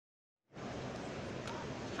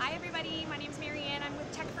everybody, my name is Marianne. I'm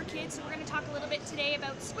with Tech for Kids, so we're going to talk a little bit today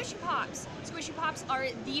about Squishy Pops. Squishy Pops are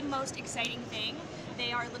the most exciting thing.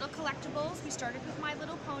 They are little collectibles. We started with My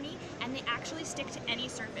Little Pony, and they actually stick to any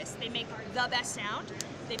surface. They make the best sound.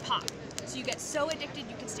 They pop. So you get so addicted,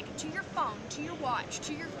 you can stick it to your phone, to your watch,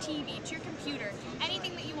 to your TV, to your computer,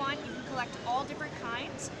 anything that you want. You can collect all different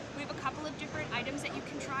kinds. We have a couple of different items that you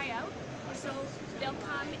can try out. So they'll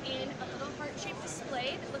come in a little heart-shaped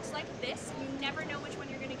display that looks like this. You never know which one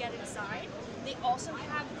you're going to get inside. They also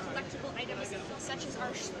have collectible items such as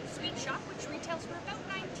our sweet shop, which retails for about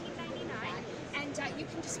 $19.99. And you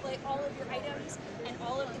can display all of your items and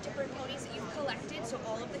all of the different ponies that you've collected, so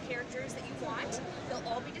all of the characters that you want. They'll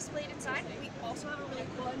all be displayed inside. We also have a really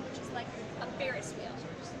cool one, which is like a Ferris wheel.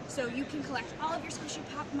 So you can collect all of your Squishy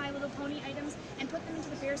Pop My Little Pony items and put them into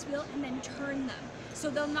the Ferris wheel and then turn them. So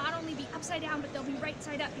they'll not only be upside down, but they'll be right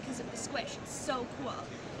side up because of the squish. It's so cool.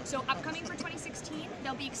 So upcoming for 2016,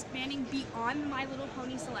 they'll be expanding beyond the My Little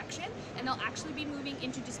Pony selection, and they'll actually be moving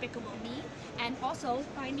into Despicable Me, and also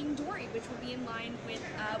Finding Dory, which will be in line with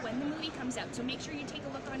when the movie comes out. So make sure you take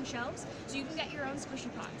a look on shelves so you can get your own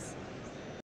Squishy Pops.